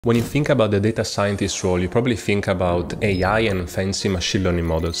When you think about the data scientist role, you probably think about AI and fancy machine learning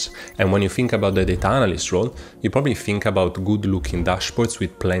models. And when you think about the data analyst role, you probably think about good-looking dashboards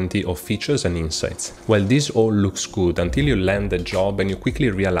with plenty of features and insights. Well, this all looks good until you land the job and you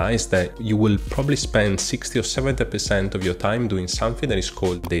quickly realize that you will probably spend 60 or 70% of your time doing something that is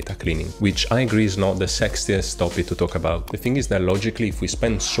called data cleaning, which I agree is not the sexiest topic to talk about. The thing is that logically, if we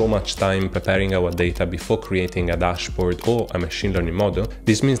spend so much time preparing our data before creating a dashboard or a machine learning model,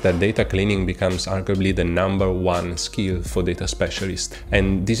 this means that data cleaning becomes arguably the #1 skill for data specialists.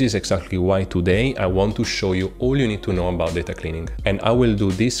 And this is exactly why today I want to show you all you need to know about data cleaning. And I will do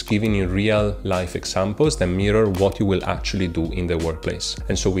this giving you real life examples that mirror what you will actually do in the workplace.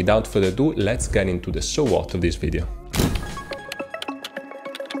 And so without further ado, let's get into the so what of this video.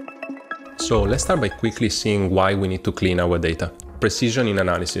 So let's start by quickly seeing why we need to clean our data. Precision in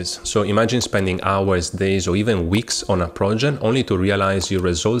analysis. So imagine spending hours, days, or even weeks on a project only to realize your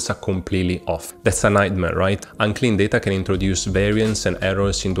results are completely off. That's a nightmare, right? Unclean data can introduce variance and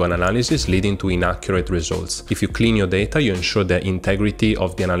errors into an analysis, leading to inaccurate results. If you clean your data, you ensure the integrity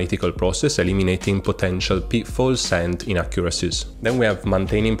of the analytical process, eliminating potential pitfalls and inaccuracies. Then we have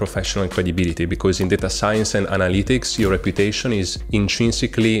maintaining professional credibility, because in data science and analytics, your reputation is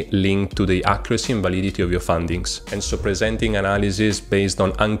intrinsically linked to the accuracy and validity of your findings. And so presenting analysis based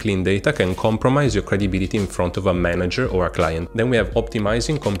on unclean data can compromise your credibility in front of a manager or a client. Then we have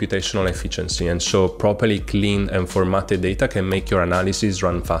optimizing computational efficiency, and so properly cleaned and formatted data can make your analysis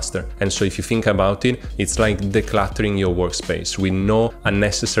run faster. And so if you think about it, it's like decluttering your workspace. With no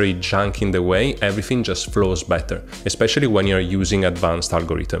unnecessary junk in the way, everything just flows better, especially when you're using advanced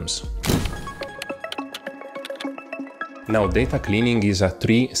algorithms. Now, data cleaning is a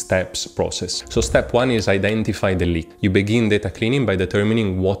 3-steps process. So step 1 is identify the leak. You begin data cleaning by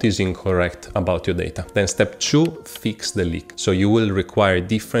determining what is incorrect about your data. Then step 2, fix the leak. So you will require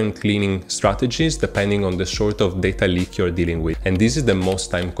different cleaning strategies depending on the sort of data leak you're dealing with. And this is the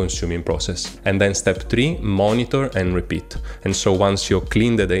most time-consuming process. And then step 3, monitor and repeat. And so once you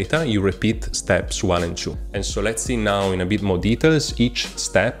clean the data, you repeat steps 1 and 2. And so let's see now in a bit more details each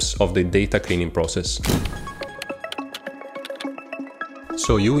steps of the data cleaning process.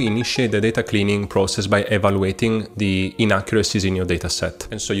 So you initiate the data cleaning process by evaluating the inaccuracies in your data set.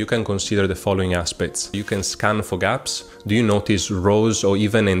 And so you can consider the following aspects. You can scan for gaps. Do you notice rows or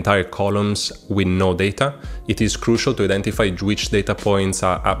even entire columns with no data? It is crucial to identify which data points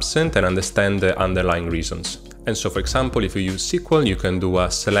are absent and understand the underlying reasons. And so, for example, if you use SQL, you can do a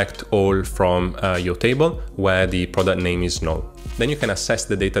select all from your table where the product name is null. Then you can assess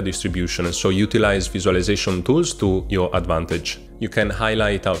the data distribution, and so utilize visualization tools to your advantage. You can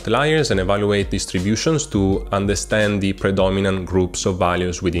highlight outliers and evaluate distributions to understand the predominant groups of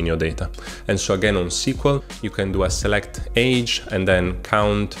values within your data. And so again, on SQL, you can do a select age and then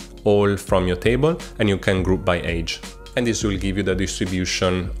count all from your table, and you can group by age. And this will give you the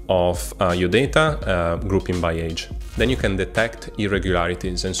distribution of your data, grouping by age. Then you can detect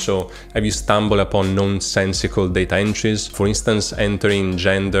irregularities. And so have you stumbled upon nonsensical data entries? For instance, entering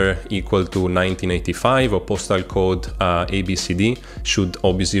gender equal to 1985 or postal code ABCD should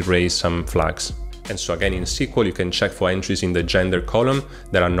obviously raise some flags. And so again, in SQL, you can check for entries in the gender column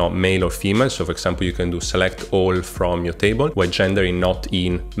that are not male or female. So for example, you can do select all from your table where gender is not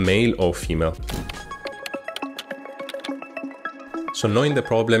in male or female. So knowing the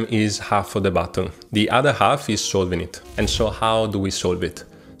problem is half of the battle. The other half is solving it. And so how do we solve it?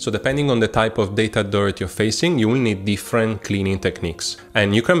 So depending on the type of data dirt you're facing, you will need different cleaning techniques.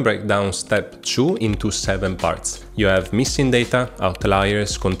 And you can break down step 2 into 7 parts. You have missing data,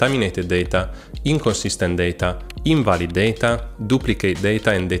 outliers, contaminated data, inconsistent data, invalid data, duplicate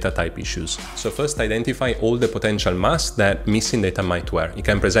data, and data type issues. So first, identify all the potential masks that missing data might wear. It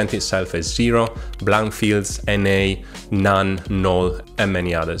can present itself as 0, blank fields, NA, none, null, and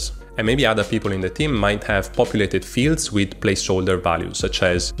many others. And maybe other people in the team might have populated fields with placeholder values, such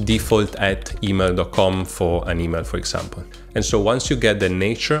as default@email.com for an email, for example. And so once you get the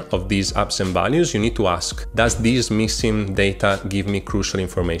nature of these absent values, you need to ask, does this missing data give me crucial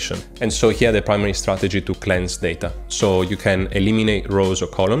information? And so here the primary strategy to cleanse data. So you can eliminate rows or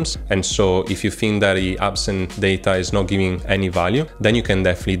columns. And so if you think that the absent data is not giving any value, then you can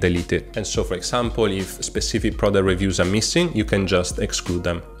definitely delete it. And so for example, if specific product reviews are missing, you can just exclude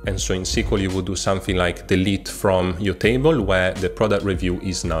them. And so in SQL, you would do something like delete from your table where the product review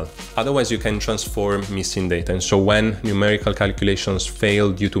is null. Otherwise, you can transform missing data. And so when numerical numerical calculations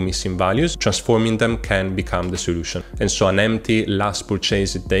fail due to missing values, transforming them can become the solution. And so an empty last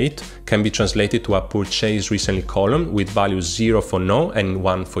purchase date can be translated to a purchase recently column with values 0 for no and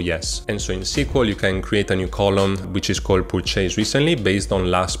 1 for yes. And so in SQL, you can create a new column which is called purchase recently based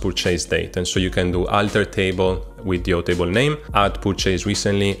on last purchase date. And so you can do alter table with your table name, add purchase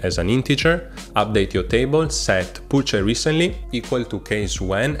recently as an integer, update your table, set purchase recently equal to case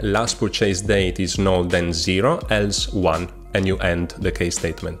when last purchase date is null then 0, else 1, and you end the case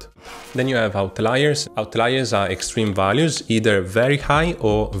statement. Then you have outliers. Outliers are extreme values, either very high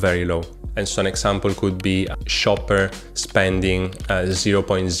or very low. And so an example could be a shopper spending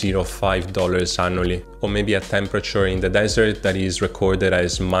 $0.05 annually, or maybe a temperature in the desert that is recorded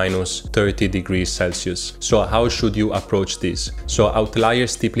as minus 30 degrees Celsius. So how should you approach this? So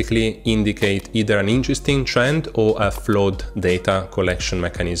outliers typically indicate either an interesting trend or a flawed data collection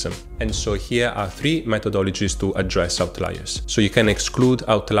mechanism. And so here are 3 methodologies to address outliers. So you can exclude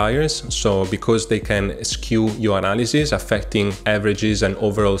outliers, so because they can skew your analysis, affecting averages and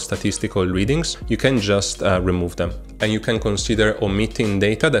overall statistical readings, you can just remove them. And you can consider omitting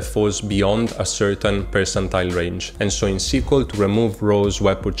data that falls beyond a certain percentile range. And so in SQL, to remove rows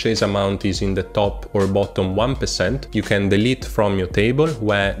where purchase amount is in the top or bottom 1%, you can delete from your table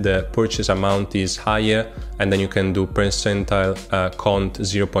where the purchase amount is higher, and then you can do percentile count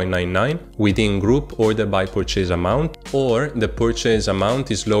 0.99 within group order by purchase amount, or the purchase amount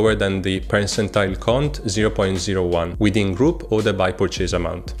is lower than the percentile count 0.01 within group order by purchase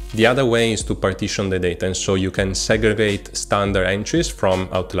amount. The other way is to partition the data, and so you can segregate standard entries from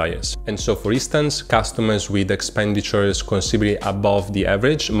outliers. And so for instance, customers with expenditures considerably above the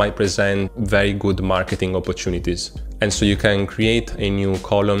average might present very good marketing opportunities. And so you can create a new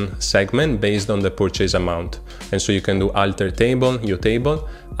column segment based on the purchase amount. And so you can do alter table, your table,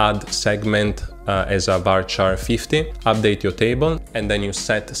 add segment as a varchar 50, update your table, and then you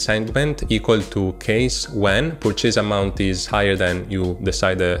set segment equal to case when purchase amount is higher than you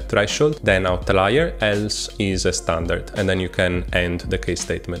decide the threshold, then outlier, else is a standard, and then you can end the case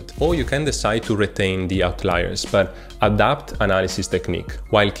statement. Or you can decide to retain the outliers, but adapt analysis technique.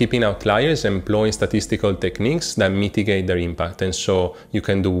 While keeping outliers, employ statistical techniques that mitigate their impact. And so you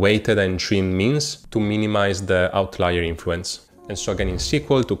can do weighted and trim means to minimize the outlier influence. And so again, in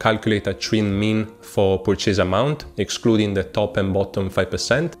SQL, to calculate a trim mean for purchase amount, excluding the top and bottom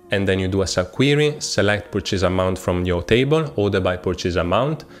 5%, and then you do a subquery, select purchase amount from your table, order by purchase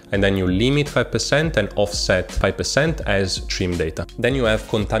amount, and then you limit 5% and offset 5% as trim data. Then you have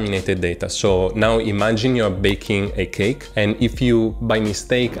contaminated data. So now imagine you're baking a cake, and if you by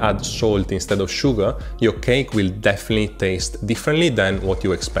mistake add salt instead of sugar, your cake will definitely taste differently than what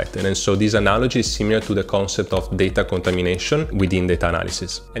you expected. And so this analogy is similar to the concept of data contamination within data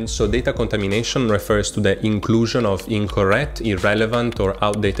analysis. And so data contamination refers to the inclusion of incorrect, irrelevant, or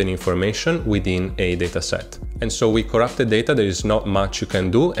outdated information within a data set. And so with corrupted data, there is not much you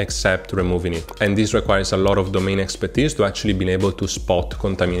can do except removing it. And this requires a lot of domain expertise to actually be able to spot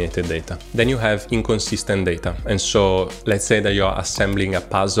contaminated data. Then you have inconsistent data. And so let's say that you're assembling a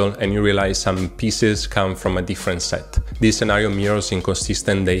puzzle and you realize some pieces come from a different set. This scenario mirrors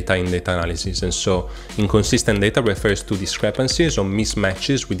inconsistent data in data analysis. And so inconsistent data refers to discrepancies or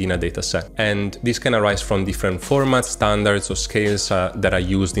mismatches within a data set. And this can arise from different formats, standards, or scales that are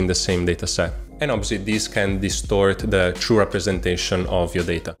used in the same data set. And obviously this can distort the true representation of your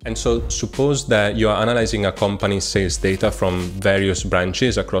data. And so suppose that you are analyzing a company's sales data from various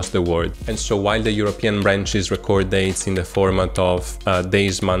branches across the world. And so while the European branches record dates in the format of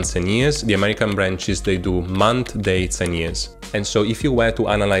days, months, and years, the American branches, they do month, dates, and years. And so if you were to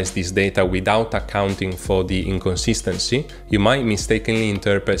analyze this data without accounting for the inconsistency, you might mistakenly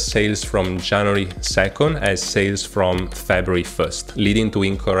interpret sales from January 2nd as sales from February 1st, leading to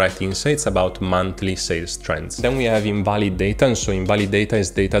incorrect insights about monthly sales trends. Then we have invalid data, and so invalid data is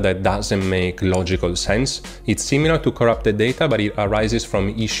data that doesn't make logical sense. It's similar to corrupted data, but it arises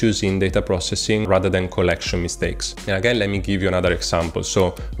from issues in data processing rather than collection mistakes. And again, let me give you another example.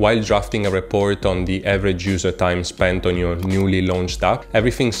 So while drafting a report on the average user time spent on your newly launched app,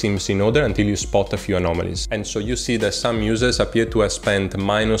 everything seems in order until you spot a few anomalies. And so you see that some users appear to have spent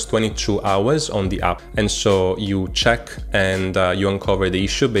minus 22 hours on the app. And so you check and you uncover the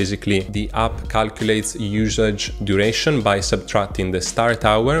issue. Basically, the app calculates usage duration by subtracting the start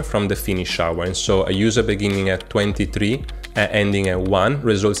hour from the finish hour. And so a user beginning at 23 ending at 1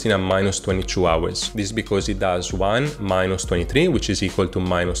 results in a minus 22 hours. This is because it does 1 minus 23, which is equal to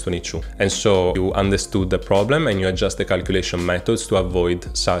minus 22. And so you understood the problem and you adjust the calculation methods to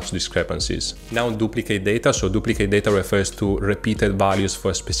avoid such discrepancies. Now duplicate data. So duplicate data refers to repeated values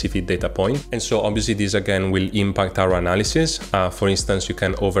for a specific data point. And so obviously this again will impact our analysis. For instance, you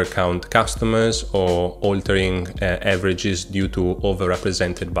can overcount customers or altering averages due to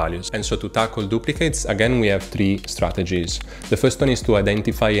overrepresented values. And so to tackle duplicates, again, we have 3 strategies. The first one is to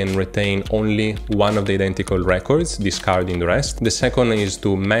identify and retain only one of the identical records, discarding the rest. The second is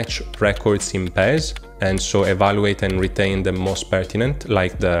to match records in pairs, and so evaluate and retain the most pertinent,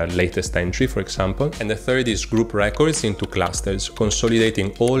 like the latest entry, for example. And the third is group records into clusters,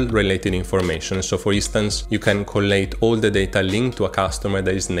 consolidating all related information. So for instance, you can collate all the data linked to a customer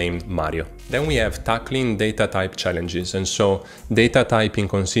that is named Mario. Then we have tackling data type challenges. And so data type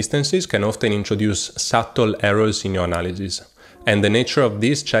inconsistencies can often introduce subtle errors in your analysis. And the nature of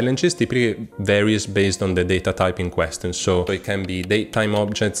these challenges typically varies based on the data type in question. So it can be datetime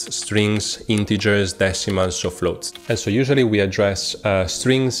objects, strings, integers, decimals, or floats. And so usually we address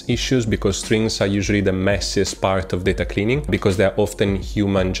strings issues because strings are usually the messiest part of data cleaning because they're often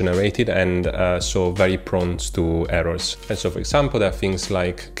human generated and so very prone to errors. And so for example, there are things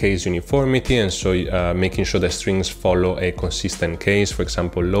like case uniformity, and so making sure that strings follow a consistent case, for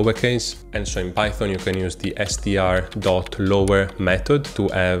example, lowercase. And so in Python, you can use the str.lower method to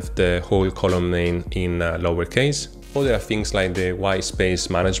have the whole column name in lowercase. Or there are things like the white space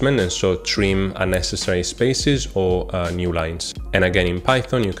management, and so trim unnecessary spaces or new lines. And again, in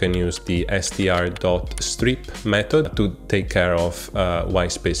Python, you can use the str.strip method to take care of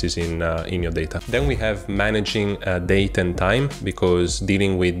white spaces in your data. Then we have managing date and time, because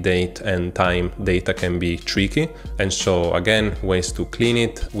dealing with date and time data can be tricky. And so again, ways to clean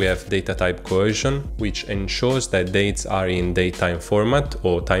it. We have data type coercion, which ensures that dates are in datetime format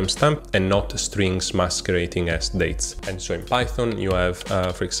or timestamp and not strings masquerading as dates. And so in Python, you have,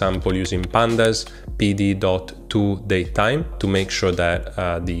 for example, using pandas, pd.toDateTime to make sure that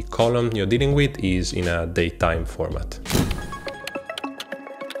the column you're dealing with is in a datetime format.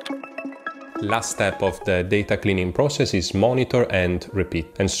 Last step of the data cleaning process is monitor and repeat.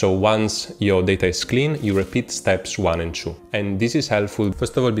 And so once your data is clean, you repeat steps 1 and 2. And this is helpful,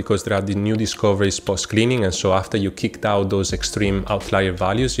 first of all, because there are the new discoveries post-cleaning. And so after you kicked out those extreme outlier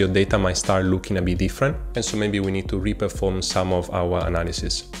values, your data might start looking a bit different. And so maybe we need to reperform some of our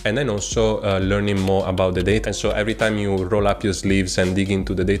analysis. And then also learning more about the data. And so every time you roll up your sleeves and dig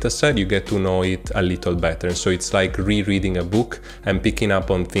into the data set, you get to know it a little better. And so it's like rereading a book and picking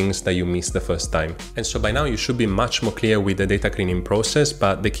up on things that you missed the first time. And so by now you should be much more clear with the data cleaning process,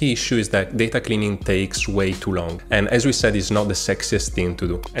 but the key issue is that data cleaning takes way too long. And as we said, it's not the sexiest thing to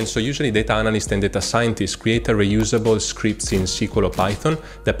do. And so usually data analysts and data scientists create a reusable scripts in SQL or Python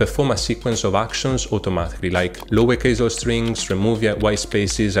that perform a sequence of actions automatically, like lowercase all strings, remove white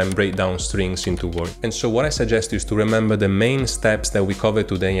spaces, and break down strings into words. And so what I suggest is to remember the main steps that we covered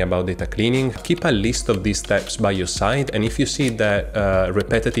today about data cleaning. Keep a list of these steps by your side, and if you see that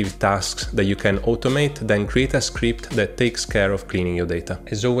repetitive tasks that you can automate, then create a script that takes care of cleaning your data.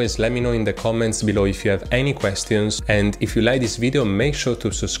 As always, let me know in the comments below if you have any questions, and if you like this video, make sure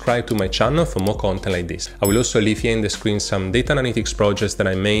to subscribe to my channel for more content like this. I will also leave here in the screen some data analytics projects that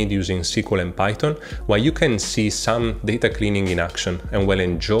I made using SQL and Python, where you can see some data cleaning in action. And well,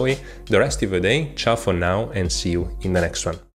 enjoy the rest of your day. Ciao for now, and see you in the next one.